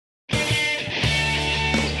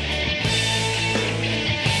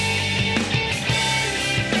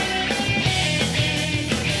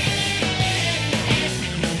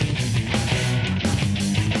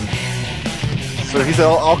he said,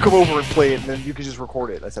 I'll come over and play it, and then you can just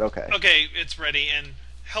record it. I said, okay. Okay, it's ready. And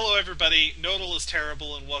hello, everybody. Nodal is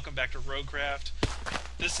terrible, and welcome back to Roguecraft.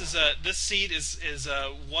 This seed is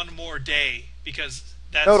one more day because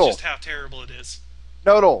that's Nodal. just how terrible it is.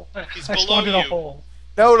 Nodal. He's I below spawned in a you. hole.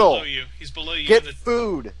 Nodal. Below you. He's below you. Get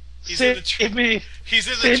food. He's in the Save me. He's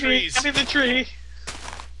in the Save trees. me. I'm in the tree.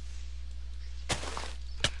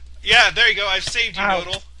 Yeah, there you go. I've saved you, Ow.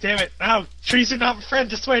 Nodal. Damn it. Ow. Trees are not a friend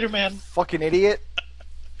to Spider-Man. Fucking idiot.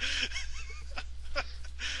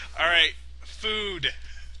 Alright, food.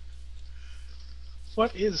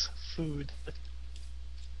 What is food?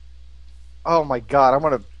 Oh my god, I'm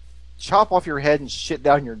gonna chop off your head and shit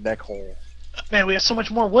down your neck hole. Man, we have so much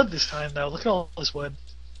more wood this time, though. Look at all this wood.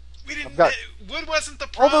 We didn't. got- Wood wasn't the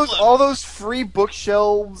problem. All those free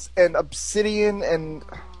bookshelves and obsidian and...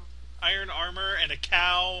 Iron armor and a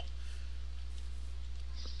cow.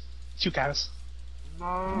 2 cows.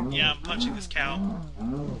 Yeah, I'm punching this cow.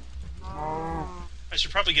 I should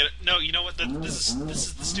probably get it. No, you know what? This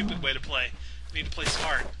is the stupid way to play. We need to play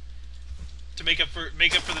smart to make up for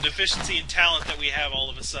the deficiency in talent that we have all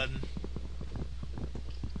of a sudden.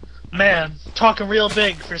 Man, talking real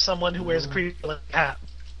big for someone who wears a creepy hat.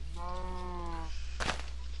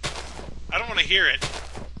 I don't want to hear it.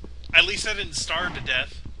 At least I didn't starve to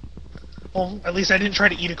death. Well, at least I didn't try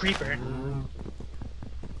to eat a creeper.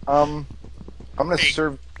 I'm gonna Hey.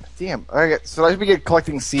 serve... Damn, so I should be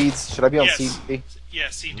collecting seeds. Should I be on Yes. seed duty? Yeah,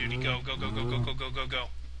 sea duty. Go.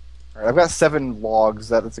 Alright, I've got 7 logs.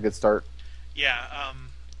 That's a good start. Yeah.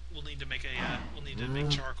 We'll need to make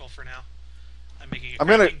charcoal for now. I'm making a I'm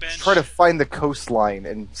gonna crafting bench. try to find the coastline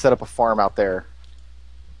and set up a farm out there.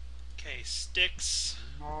 Okay, sticks.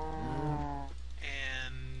 And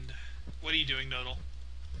what are you doing, Nodal?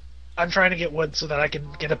 I'm trying to get wood so that I can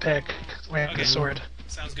get a pick and Okay. a sword.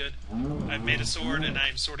 Sounds good. I've made a sword and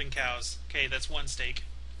I'm sorting cows. Okay, that's 1 steak.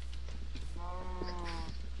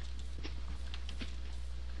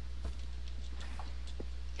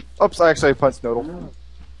 Oops, I punched Nodal.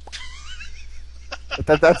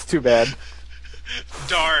 That's too bad.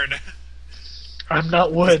 Darn. I'm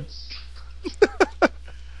not wood.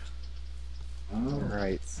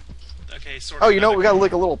 Alright. Okay, sort. Oh, you know, we got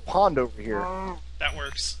like a little pond over here. That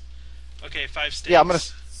works. Okay, 5 steaks. Yeah, I'm gonna...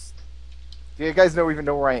 Do you guys even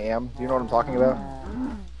know where I am? Do you know what I'm talking about?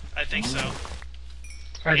 I think so.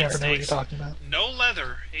 I 8 never know what you're steaks. talking about. No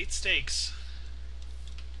leather. 8 steaks.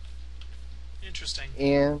 Interesting.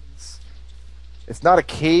 And... It's not a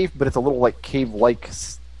cave, but it's a little, like, cave-like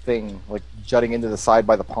thing, like, jutting into the side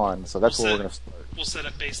by the pond. So that's where we're gonna start. We'll set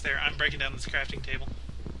up base there. I'm breaking down this crafting table.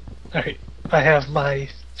 Alright, I have my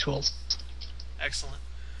tools. Excellent.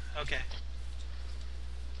 Okay.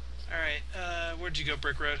 Alright, where'd you go,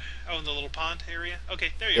 Brick Road? Oh, in the little pond area? Okay,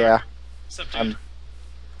 there you Yeah. are. What's up, dude?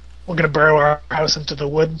 We're gonna burrow our house into the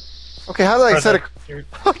wood. Okay, how did I set a... Here.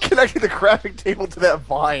 How can I get the crafting table to that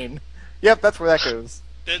vine? Yep, that's where that goes.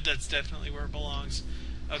 That's definitely where it belongs.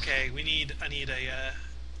 Okay, I need a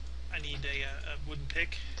wooden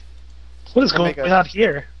pick. What is I'm gonna going make a- on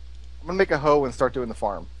here? I'm gonna make a hoe and start doing the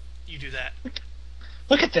farm. You do that.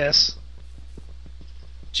 Look at this.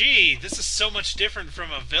 Gee, this is so much different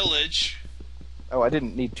from a village. Oh, I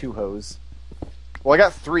didn't need 2 hoes. Well, I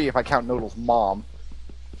got 3 if I count Nodal's mom.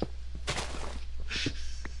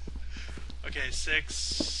 Okay,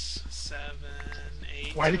 6, 7,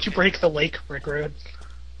 8. Why did you okay. break the lake, Brick Road?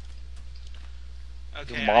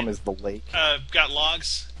 Okay, Your mom is the lake. got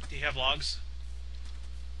logs. Do you have logs?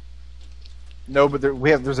 No, but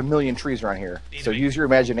there's a million trees around here. Need to So make- use your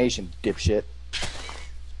imagination, dipshit.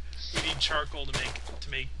 We need charcoal to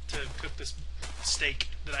cook this steak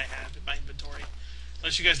that I have in my inventory.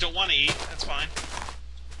 Unless you guys don't want to eat, that's fine.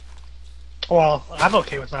 Well, I'm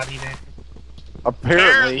okay with not eating.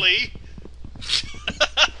 Apparently.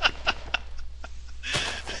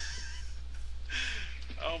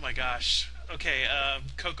 Oh my gosh. Okay,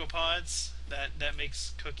 cocoa pods. That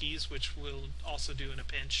makes cookies, which we'll also do in a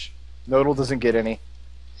pinch. Nodal doesn't get any.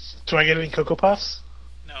 Do I get any Cocoa Puffs?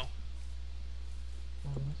 No.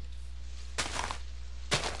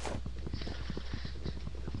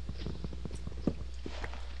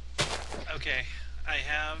 Okay, I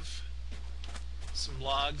have some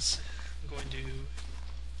logs. I'm going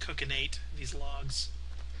to cookinate these logs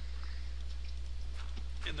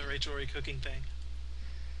in the Rachel Ray cooking thing.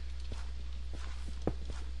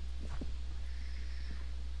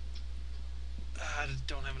 I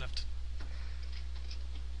don't have enough to...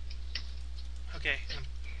 Okay.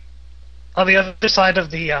 On the other side of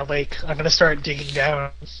the lake, I'm gonna start digging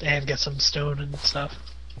down and get some stone and stuff.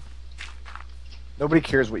 Nobody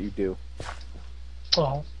cares what you do.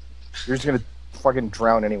 Oh, You're just gonna fucking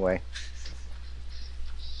drown anyway.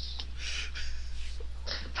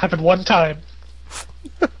 Happened one time.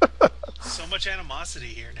 So much animosity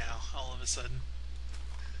here now, all of a sudden.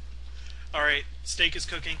 Alright, steak is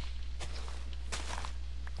cooking.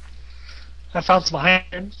 I found some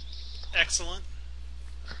iron. Excellent.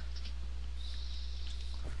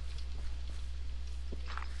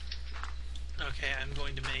 Okay, I'm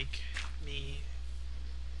going to make me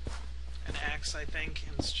an axe, I think,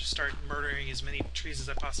 and just start murdering as many trees as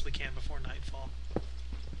I possibly can before nightfall.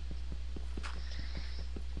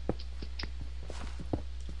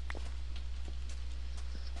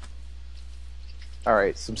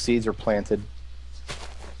 Alright, some seeds are planted.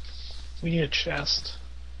 We need a chest.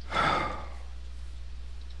 I'm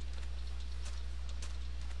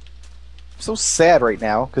so sad right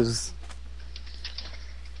now, because...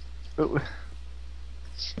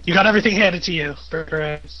 You got everything handed to you.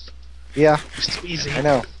 Yeah, It's too easy. I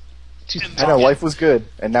know. Too And I know, life was good,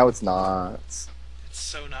 and now it's not. It's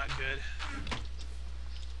so not good.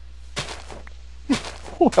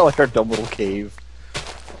 I like our dumb little cave.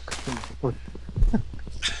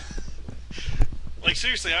 Like,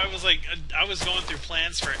 seriously, I was going through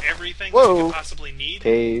plans for everything that Whoa. we could possibly need,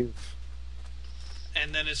 Cave.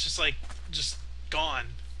 and then it's just like, just gone.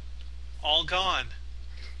 All gone.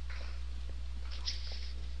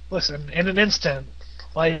 Listen, in an instant,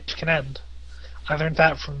 life can end. I learned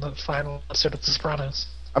that from the final episode of The Sopranos.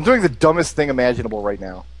 I'm doing the dumbest thing imaginable right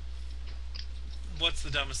now. What's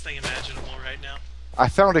the dumbest thing imaginable right now? I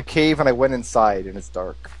found a cave and I went inside and it's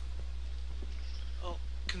dark. Well,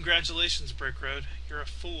 congratulations, Brick Road. You're a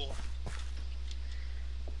fool.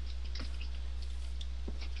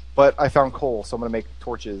 But I found coal, so I'm gonna make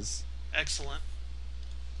torches, Excellent.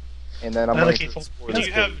 and then I'm I going like to it. explore Do this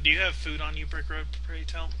you cave. have food on you, Brick Road? Pray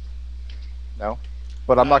tell. No,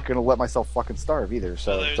 but I'm not gonna let myself fucking starve either.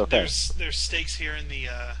 So Well, it's okay. there's steaks here in the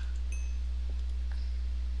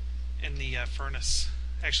furnace.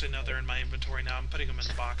 Actually, no, they're in my inventory now. I'm putting them in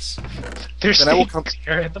the box. There's Then I will steaks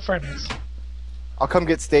here in the furnace. I'll come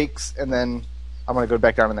get steaks, and then I'm gonna go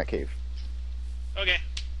back down in that cave. Okay.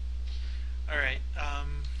 All right.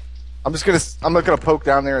 I'm gonna poke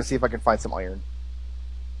down there and see if I can find some iron.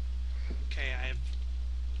 Okay, I have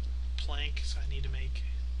plank, so I need to make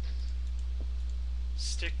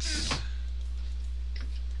sticks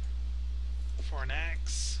for an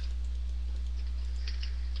axe.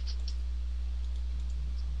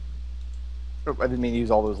 Oh, I didn't mean to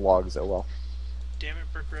use all those logs. Oh well. Damn it,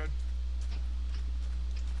 Brick Road.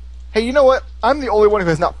 Hey, you know what? I'm the only one who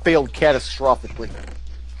has not failed catastrophically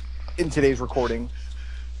in today's recording.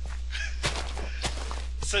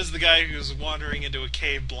 Says the guy who's wandering into a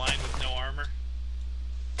cave blind with no armor.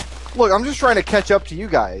 Look, I'm just trying to catch up to you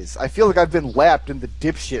guys. I feel like I've been lapped in the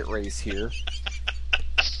dipshit race here.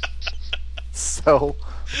 So,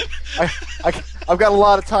 I've got a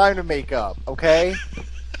lot of time to make up, okay?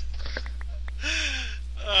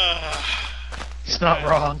 He's not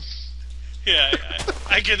wrong. Yeah,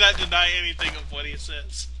 I cannot deny anything of what he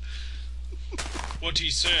says. What he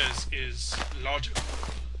says is logical.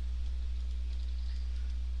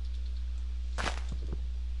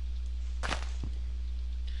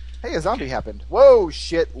 Hey, a zombie happened. Whoa,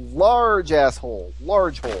 shit. Large asshole.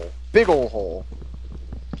 Large hole. Big ol' hole.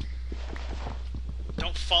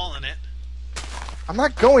 Don't fall in it. I'm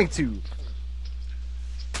not going to.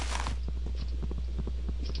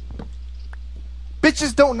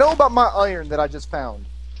 Bitches don't know about my iron that I just found.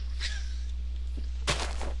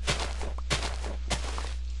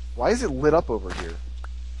 Why is it lit up over here?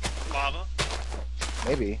 Lava.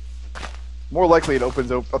 Maybe. More likely it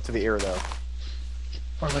opens up to the air, though.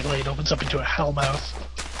 Or likely it opens up into a hellmouth.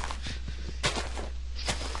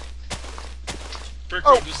 Brick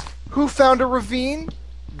Oh. Road was Who found a ravine?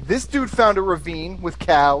 This dude found a ravine with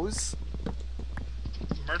cows.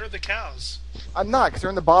 murder the cows. I'm not, because they're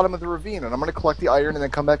in the bottom of the ravine, and I'm going to collect the iron and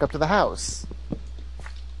then come back up to the house.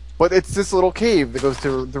 But it's this little cave that goes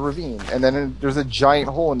to the ravine, and then there's a giant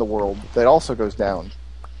hole in the world that also goes down.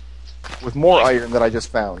 With more iron that I just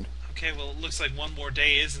found. Okay, well, it looks like one more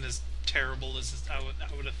day isn't as terrible as I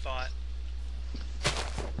would have thought.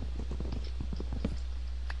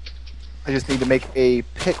 I just need to make a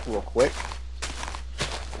pick real quick.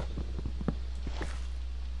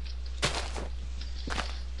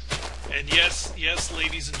 And yes,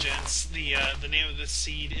 ladies and gents, the name of this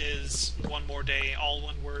seed is One More Day, all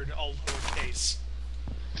one word, all lowercase.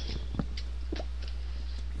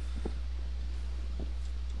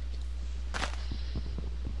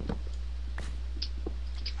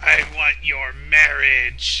 I want your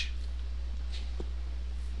marriage.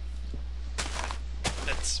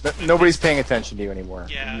 That's Nobody's paying attention to you anymore.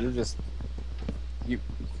 Yeah. You're just...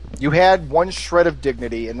 You had one shred of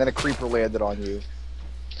dignity, and then a creeper landed on you.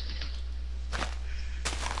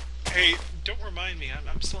 Hey, don't remind me.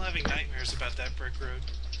 I'm still having nightmares about that brick road.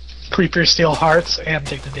 Creepers steal hearts and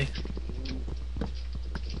dignity.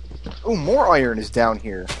 Ooh, more iron is down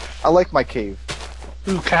here. I like my cave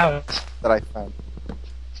Ooh, cows. that I found.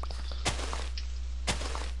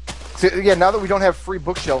 So, yeah, now that we don't have free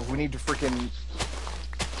bookshelves, we need to freaking...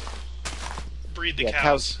 Breed the Yeah,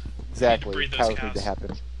 cows. Exactly. Breed those Cows need cows. to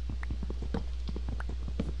happen.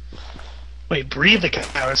 Wait, breed the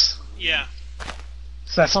cows. Yeah.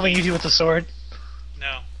 Is that something you do with the sword?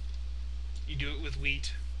 No. You do it with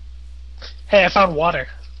wheat. Hey, I found water.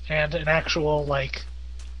 And an actual, like...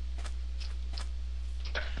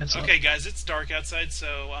 and so- Okay, guys, it's dark outside,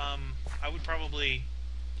 so I would probably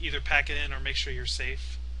either pack it in or make sure you're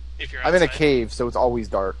safe if you're outside. I'm in a cave, so it's always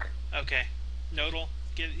dark. Okay. Nodal,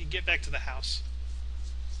 get back to the house.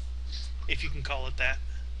 If you can call it that.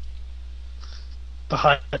 The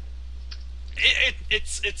hut.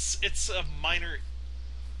 It's a minor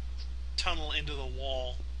tunnel into the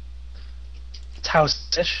wall. It's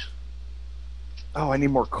house-ish. Oh, I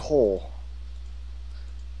need more coal.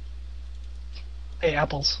 Hey,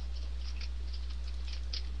 apples.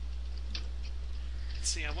 Let's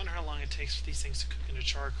see, I wonder how long it takes for these things to cook into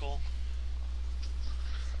charcoal.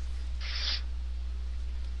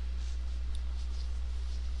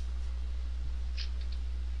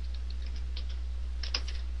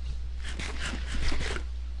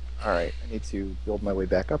 Alright, I need to build my way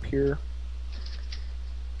back up here.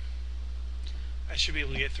 I should be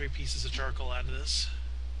able to get 3 pieces of charcoal out of this.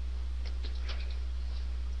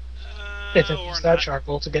 If it Or use not. that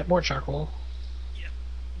charcoal to get more charcoal. Yep.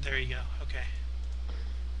 There you go. Okay.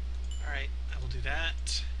 Alright, I will do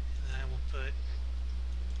that. And then I will put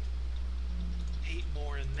 8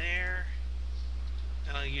 more in there.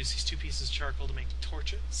 And I'll use these 2 pieces of charcoal to make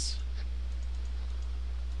torches.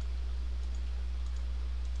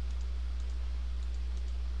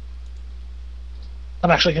 I'm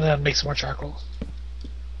actually gonna make some more charcoal.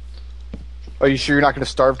 Are you sure you're not going to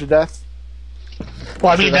starve to death?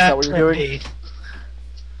 Well, I So mean, that's that's not what you're plan doing? B.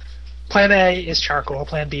 Plan A is charcoal,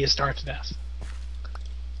 plan B is starve to death.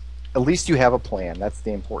 At least you have a plan. That's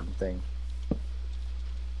the important thing.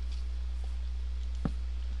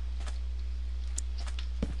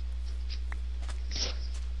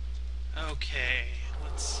 Okay,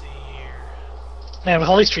 let's see here. Man, with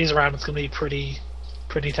all these trees around, it's gonna be pretty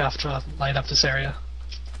tough to light up this area.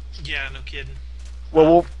 Yeah, no kidding.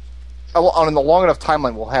 Well, on the long enough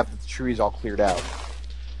timeline, we'll have the trees all cleared out.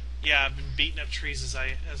 Yeah, I've been beating up trees as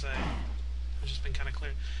I've just been kind of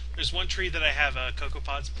clearing. There's one tree that I have cocoa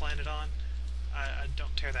pods planted on. I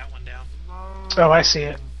don't tear that one down. Oh, I see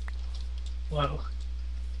it. Whoa.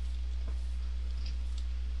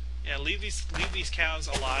 Yeah, leave these cows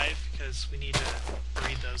alive because we need to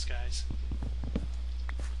breed those guys.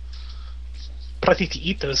 But I think to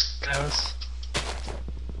eat those cows.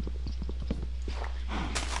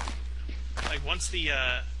 Like once the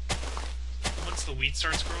wheat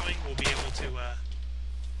starts growing, we'll be able to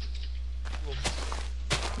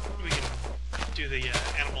we can do the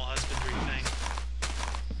animal husbandry thing.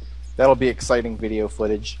 That'll be exciting video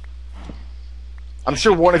footage. I'm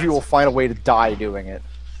sure one of you will find a way to die doing it.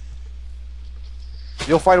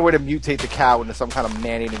 You'll find a way to mutate the cow into some kind of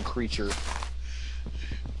man-eating creature.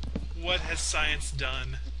 What has science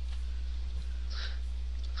done?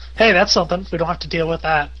 Hey, that's something. We don't have to deal with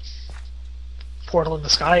that portal in the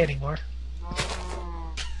sky anymore.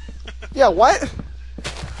 Yeah, what?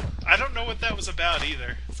 I don't know what that was about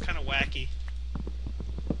either. It's kind of wacky.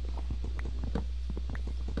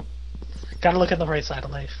 Gotta look at the bright side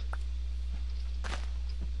of life.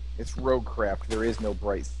 It's Roguecraft. There is no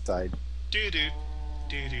bright side. Doo doo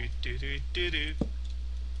doo doo doo doo doo doo.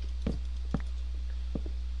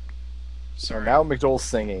 So Sorry. now McDowell's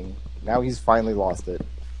singing. Now he's finally lost it.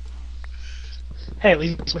 Hey, at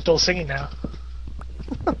least McDowell's singing now.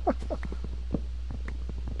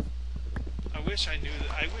 I wish I knew.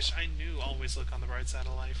 I wish I knew. Always look on the bright side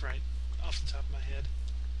of life. Right off the top of my head.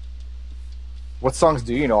 What songs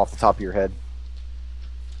do you know off the top of your head?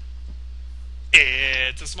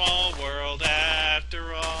 It's a small world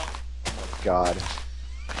after all. God.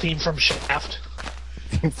 Theme from Shaft.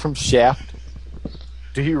 From Shaft?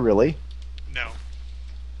 Do you really? No.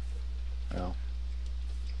 No.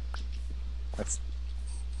 That's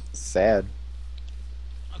sad.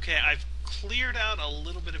 Okay, I've cleared out a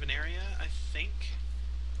little bit of an area, I think.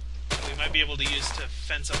 That we might be able to use to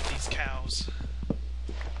fence up these cows.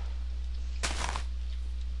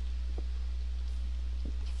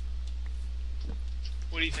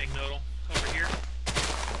 What do you think, Nodal? Over here?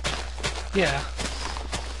 Yeah.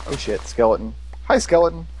 Oh shit, Skeleton. Hi,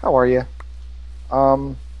 Skeleton. How are you?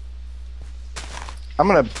 I'm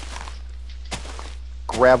gonna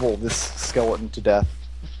gravel this skeleton to death.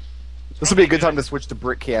 This will be a good time to switch to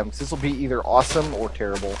brick cam, because this will be either awesome or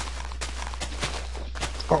terrible.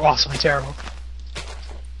 Or awesome and terrible.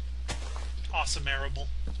 Awesome-arable.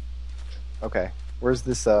 Okay, where's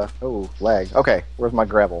this, oh, lag. Okay, where's my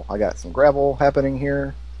gravel? I got some gravel happening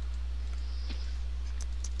here.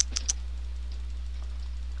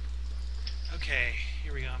 Okay,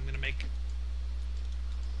 here we go. I'm gonna make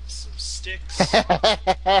some sticks.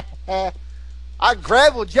 I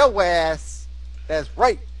gravelled your ass. That's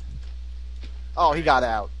right. Oh, he got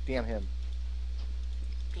out. Damn him.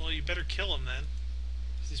 Well, you better kill him then.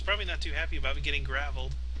 'Cause he's probably not too happy about getting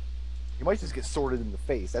graveled. He might just get sorted in the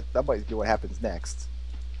face. That might be what happens next.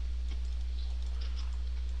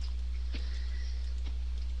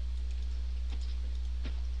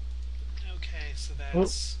 Okay, so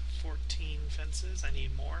that's 14 fences. I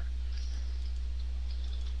need more.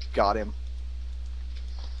 Got him.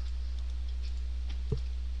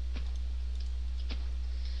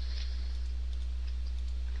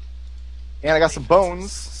 And I got some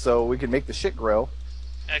bones, so we can make the shit grow.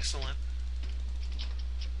 Excellent.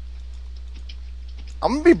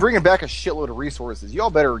 I'm gonna be bringing back a shitload of resources. Y'all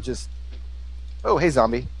better just... Oh, hey,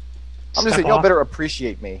 zombie. I'm just saying, y'all better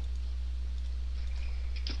appreciate me.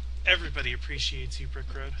 Everybody appreciates you, Brick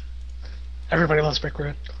Road. Everybody loves Brick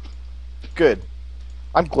Road. Good.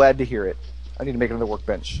 I'm glad to hear it. I need to make another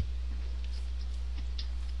workbench.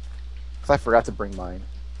 Because I forgot to bring mine.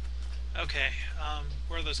 Okay,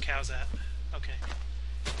 where are those cows at? Okay.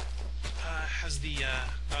 Has the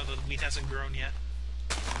wheat hasn't grown yet.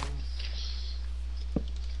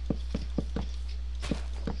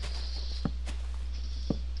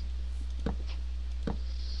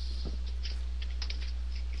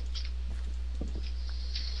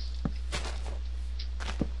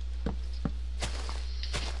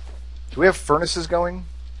 Do we have furnaces going?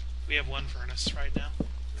 We have one furnace right now.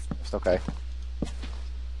 It's okay.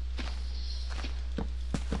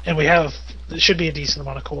 And we have, there should be a decent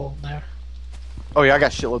amount of coal in there. Oh yeah, I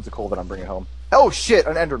got shitloads of coal that I'm bringing home. Oh shit,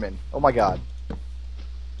 an Enderman. Oh my god.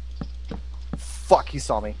 Fuck, he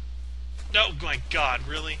saw me. No, my God,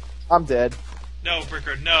 really? I'm dead. No, Brick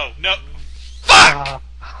Road, no, no. Fuck!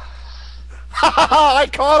 I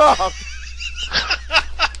caught up!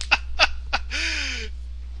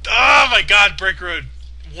 Oh my God, Brick Road.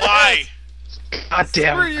 Why? God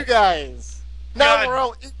damn Screw it. you guys! Now God. we're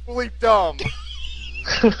all equally dumb.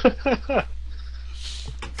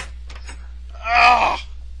 Oh,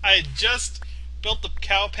 I had just built the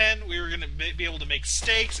cow pen. We were going to be able to make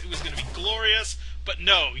steaks. It was going to be glorious. But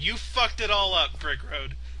no, you fucked it all up, Brick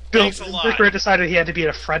Road. Thanks a lot. Brick Road decided he had to be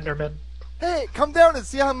a frienderman. Hey, come down and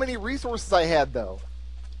see how many resources I had, though.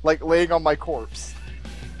 Like, laying on my corpse.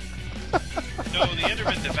 No, the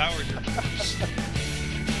Enderman devoured your corpse.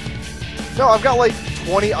 No, I've got like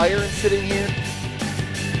 20 iron sitting here.